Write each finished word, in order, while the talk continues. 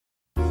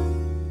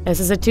This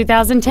is a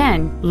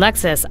 2010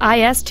 Lexus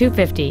IS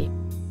 250.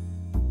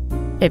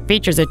 It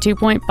features a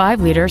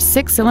 2.5-liter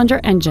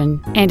six-cylinder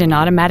engine and an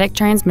automatic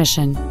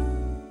transmission.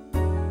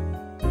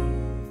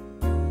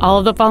 All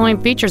of the following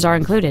features are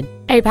included: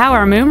 a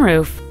power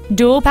moonroof,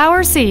 dual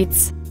power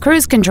seats,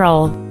 cruise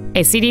control,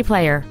 a CD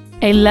player,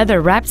 a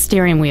leather-wrapped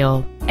steering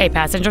wheel, a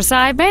passenger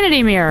side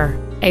vanity mirror,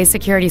 a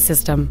security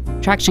system,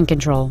 traction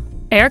control,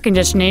 air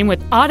conditioning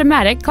with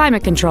automatic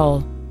climate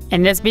control,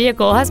 and this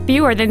vehicle has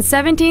fewer than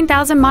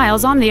 17,000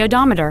 miles on the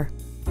odometer.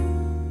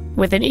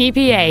 With an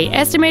EPA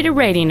estimated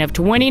rating of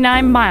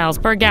 29 miles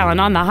per gallon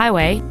on the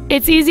highway,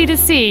 it's easy to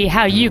see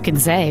how you can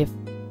save.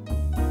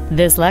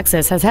 This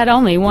Lexus has had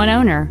only one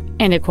owner,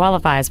 and it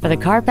qualifies for the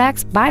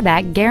Carfax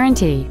buyback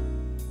guarantee.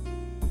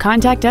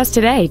 Contact us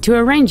today to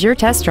arrange your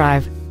test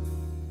drive.